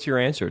what's your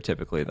answer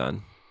typically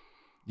then?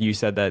 You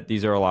said that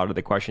these are a lot of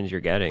the questions you're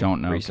getting.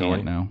 Don't know, recently.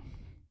 Can't know.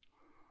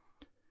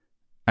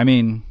 I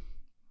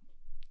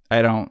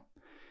don't,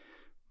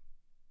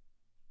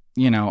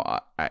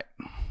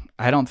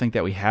 I don't think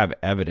that we have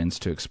evidence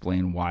to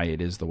explain why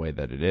it is the way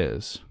that it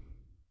is,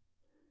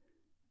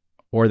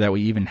 or that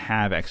we even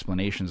have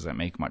explanations that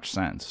make much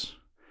sense.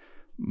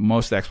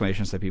 Most of the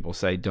explanations that people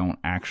say don't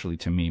actually,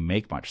 to me,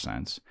 make much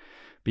sense,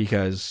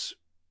 because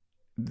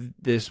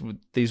these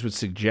would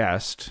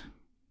suggest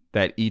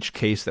that each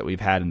case that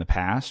we've had in the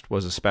past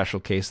was a special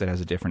case that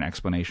has a different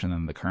explanation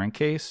than the current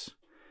case.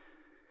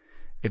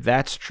 If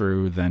that's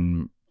true,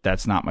 then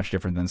that's not much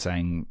different than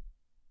saying,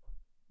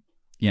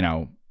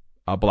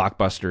 a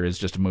blockbuster is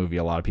just a movie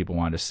a lot of people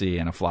wanted to see,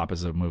 and a flop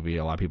is a movie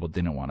a lot of people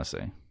didn't want to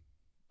see.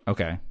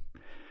 Okay.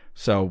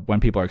 So when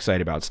people are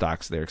excited about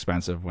stocks, they're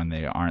expensive. When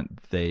they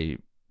aren't,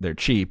 they're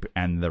cheap,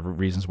 and the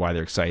reasons why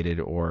they're excited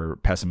or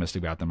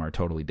pessimistic about them are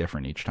totally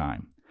different each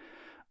time.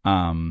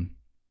 And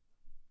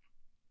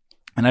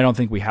I don't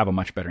think we have a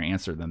much better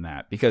answer than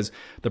that, because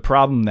the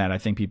problem that I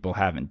think people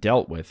haven't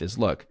dealt with is,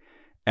 look,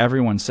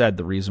 everyone said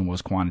the reason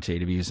was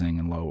quantitative easing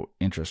and low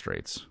interest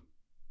rates.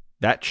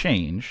 That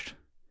changed.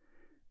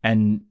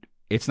 And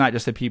it's not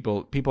just that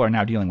people are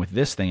now dealing with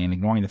this thing and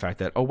ignoring the fact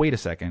that, oh, wait a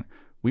second,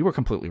 we were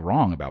completely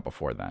wrong about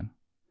before then.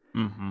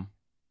 Mm-hmm.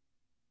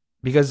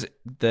 Because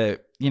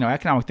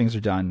economic things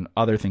are done,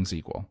 other things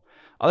equal.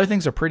 Other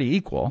things are pretty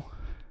equal,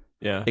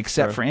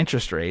 except for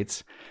interest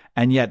rates.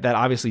 And yet that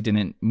obviously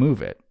didn't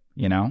move it,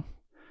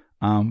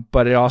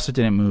 but it also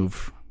didn't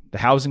move the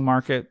housing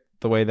market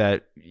the way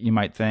that you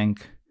might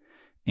think.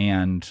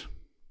 And,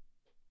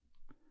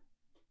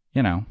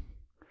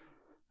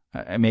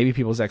 maybe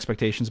people's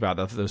expectations about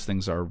those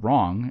things are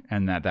wrong,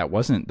 and that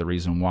wasn't the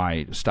reason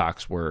why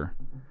stocks were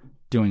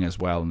doing as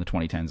well in the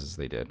 2010s as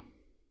they did.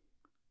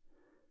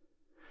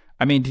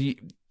 I mean,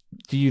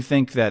 do you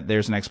think that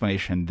there's an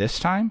explanation this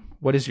time?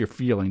 What is your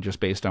feeling, just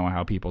based on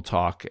how people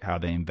talk, how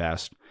they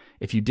invest?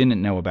 If you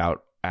didn't know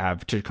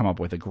have to come up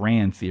with a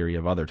grand theory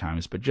of other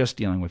times, but just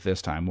dealing with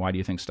this time, why do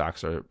you think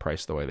stocks are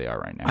priced the way they are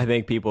right now? I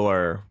think people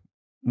are,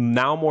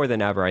 now more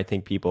than ever, I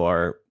think people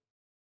are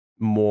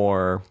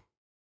more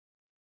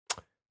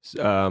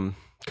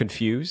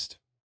confused,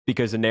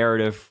 because the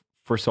narrative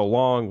for so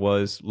long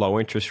was low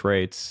interest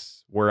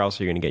rates. Where else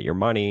are you going to get your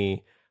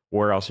money?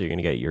 Where else are you going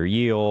to get your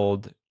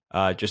yield?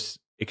 Just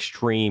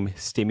extreme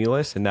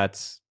stimulus. And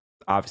that's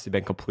obviously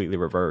been completely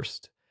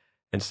reversed,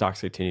 and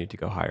stocks continue to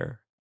go higher.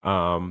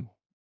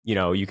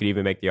 You could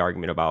even make the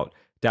argument about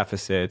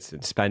deficits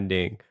and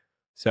spending.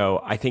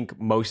 So I think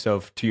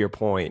to your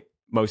point,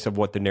 most of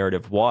what the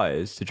narrative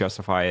was to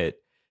justify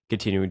it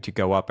continuing to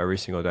go up every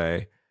single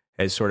day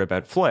has sort of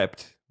been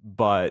flipped,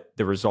 but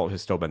the result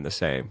has still been the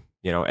same,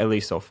 at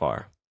least so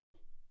far.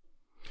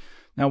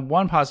 Now,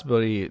 one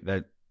possibility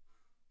that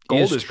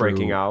gold is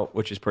breaking out,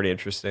 which is pretty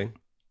interesting.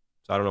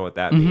 So I don't know what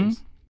that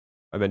means.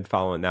 I've been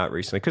following that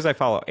recently because I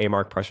follow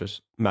A-Mark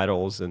precious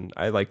metals, and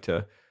I like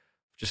to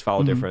just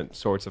follow different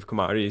sorts of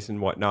commodities and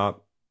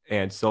whatnot.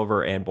 And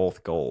silver and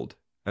both gold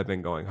have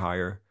been going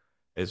higher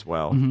as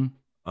well in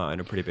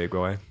a pretty big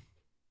way.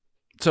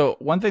 So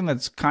one thing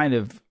that's kind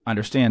of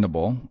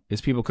understandable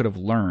is people could have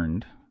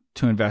learned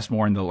to invest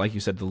more in like you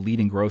said, the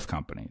leading growth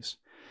companies.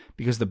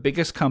 Because the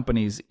biggest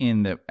companies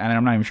and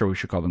I'm not even sure we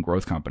should call them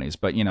growth companies,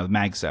 but the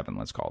Mag 7,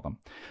 let's call them.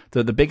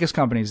 The biggest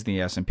companies in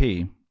the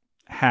S&P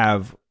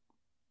have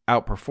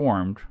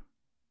outperformed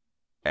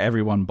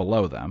everyone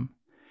below them.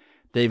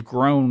 They've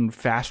grown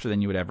faster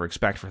than you would ever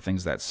expect for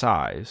things that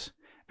size,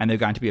 and they've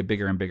gotten to be a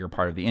bigger and bigger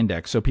part of the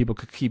index. So people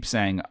could keep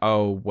saying,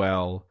 "Oh,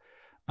 well,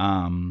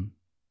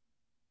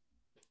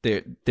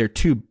 they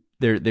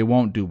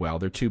won't do well.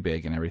 They're too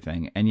big and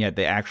everything," and yet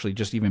they actually,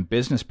 just even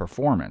business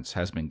performance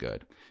has been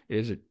good. It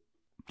is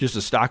just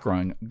a stock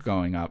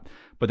going up,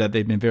 but that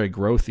they've been very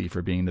growthy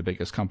for being the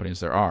biggest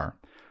companies there are.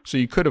 So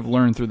you could have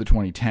learned through the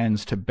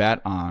 2010s to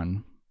bet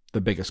on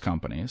the biggest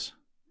companies,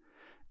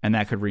 and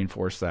that could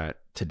reinforce that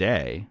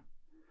today.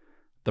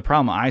 The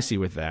problem I see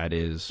with that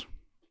is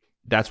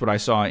that's what I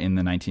saw in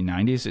the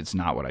 1990s. It's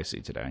not what I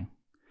see today.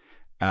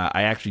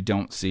 I actually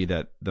don't see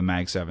that the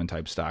Mag 7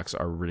 type stocks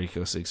are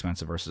ridiculously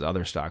expensive versus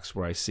other stocks.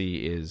 What I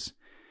see is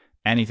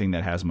anything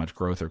that has much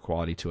growth or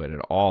quality to it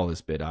at all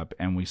is bid up.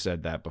 And we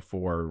said that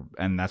before.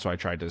 And that's why I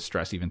tried to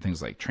stress even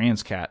things like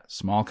Transcat,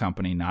 small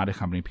company, not a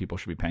company people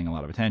should be paying a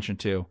lot of attention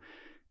to,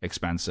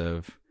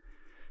 expensive.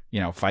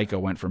 FICO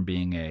went from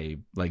being a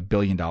 $1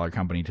 billion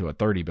company to a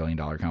 $30 billion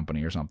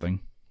company or something.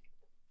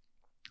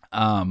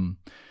 I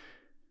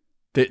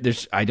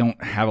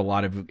don't have a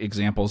lot of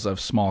examples of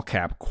small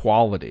cap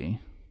quality,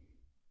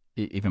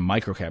 even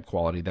micro cap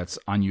quality, that's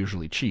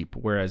unusually cheap.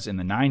 Whereas in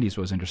the 90s,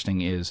 what was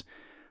interesting is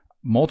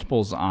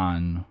multiples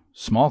on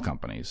small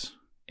companies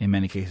in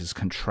many cases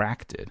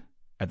contracted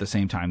at the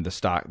same time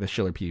the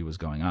Shiller P was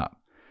going up.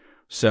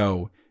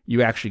 So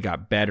you actually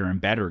got better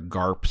and better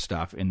GARP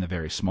stuff in the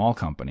very small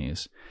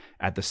companies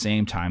at the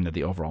same time that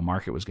the overall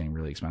market was getting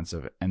really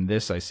expensive. And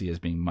this I see as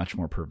being much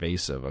more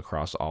pervasive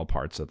across all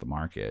parts of the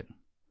market.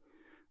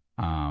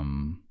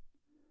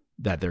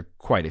 That they're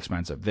quite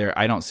expensive.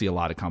 I don't see a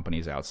lot of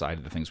companies outside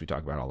of the things we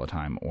talk about all the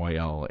time: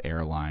 oil,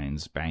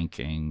 airlines,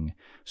 banking,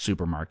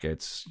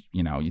 supermarkets.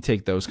 You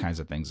take those kinds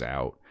of things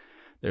out.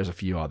 There's a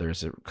few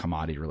others,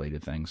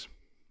 commodity-related things,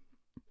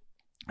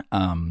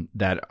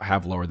 that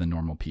have lower than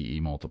normal PE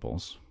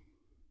multiples,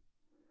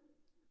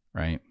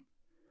 right?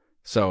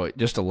 So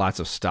just lots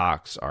of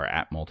stocks are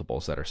at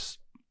multiples that are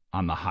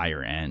on the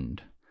higher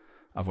end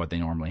of what they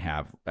normally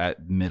have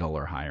at middle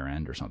or higher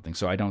end or something.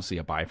 So I don't see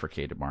a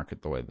bifurcated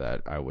market the way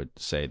that I would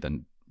say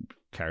then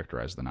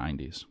characterize the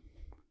 90s.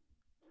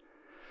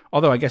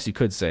 Although I guess you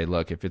could say,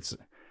 look, if it's,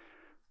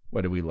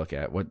 what do we look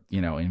at? What,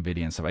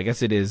 NVIDIA and stuff. I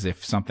guess it is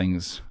if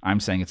I'm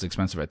saying it's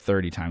expensive at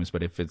 30 times,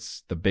 but if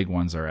it's the big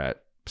ones are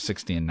at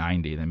 60 and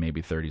 90, then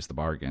maybe 30 is the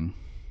bargain.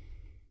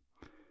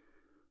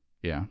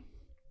 Yeah.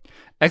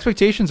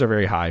 Expectations are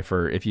very high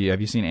have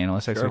you seen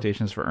analyst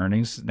expectations for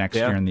earnings next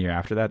year and the year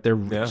after that? They're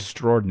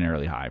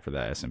extraordinarily high for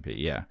the S&P.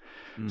 Yeah.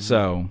 Mm-hmm.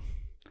 So,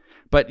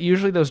 but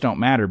usually those don't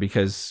matter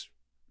because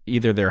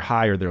either they're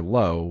high or they're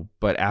low,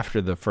 but after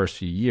the first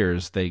few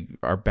years, they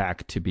are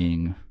back to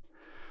being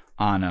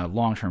on a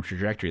long-term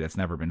trajectory that's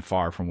never been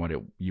far from what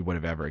you would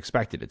have ever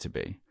expected it to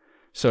be.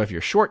 So if you're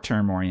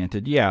short-term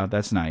oriented, yeah,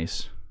 that's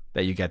nice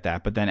that you get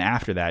that. But then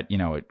after that,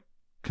 it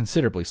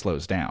considerably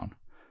slows down.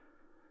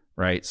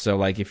 Right. So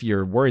like if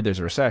you're worried there's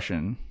a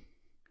recession,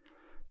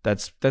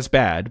 that's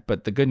bad.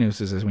 But the good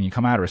news is when you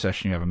come out of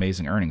recession, you have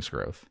amazing earnings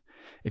growth.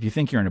 If you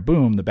think you're in a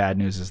boom, the bad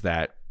news is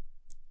that,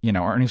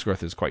 earnings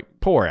growth is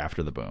quite poor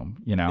after the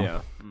boom,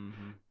 Yeah.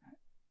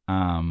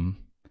 Mm-hmm.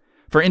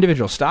 For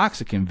individual stocks,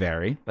 it can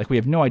vary. Like we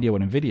have no idea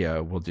what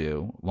NVIDIA will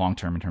do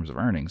long-term in terms of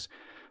earnings,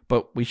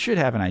 but we should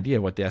have an idea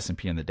of what the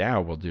S&P and the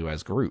Dow will do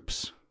as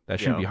groups. That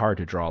shouldn't be hard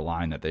to draw a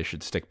line that they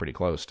should stick pretty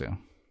close to.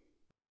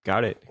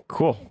 Got it.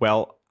 Cool.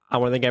 Well, I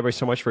want to thank everybody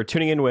so much for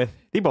tuning in with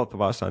the both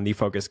of us on the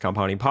Focused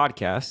Compounding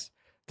Podcast.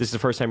 If this is the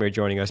first time you're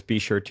joining us, be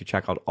sure to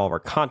check out all of our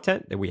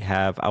content that we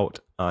have out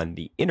on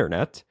the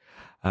internet.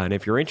 And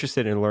if you're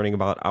interested in learning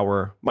about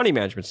our money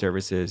management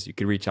services, you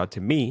can reach out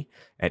to me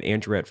at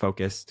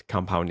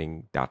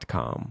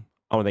andrew@focusedcompounding.com.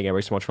 I want to thank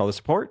everybody so much for all the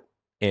support,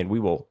 and we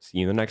will see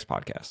you in the next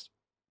podcast.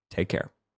 Take care.